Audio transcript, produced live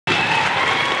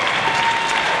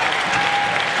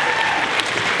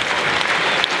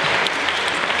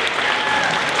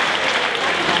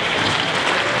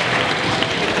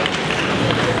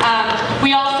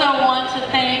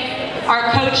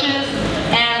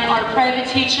private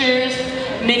teachers,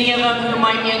 many of them who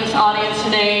might be in this audience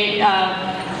today.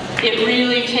 It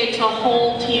really takes a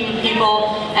whole team of people,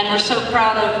 and we're so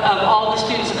proud of all the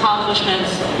students'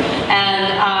 accomplishments.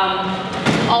 And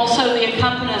also the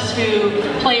accompanists who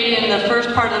played in the first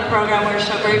part of the program. We're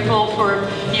so grateful for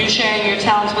you sharing your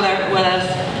talents with us.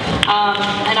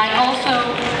 And I also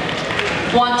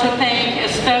want to thank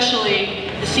especially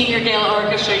the Senior Gala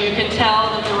Orchestra. You can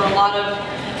tell that there were a lot of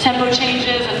tempo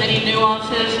changes and many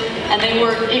nuances, and they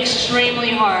worked extremely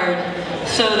hard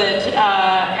so that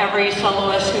every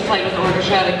soloist who played with the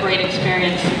orchestra had a great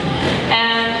experience.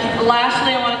 And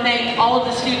lastly, I want to thank all of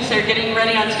the students that are getting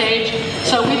ready on stage.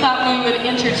 So we thought we would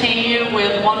entertain you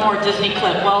with one more Disney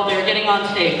clip while they're getting on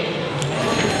stage.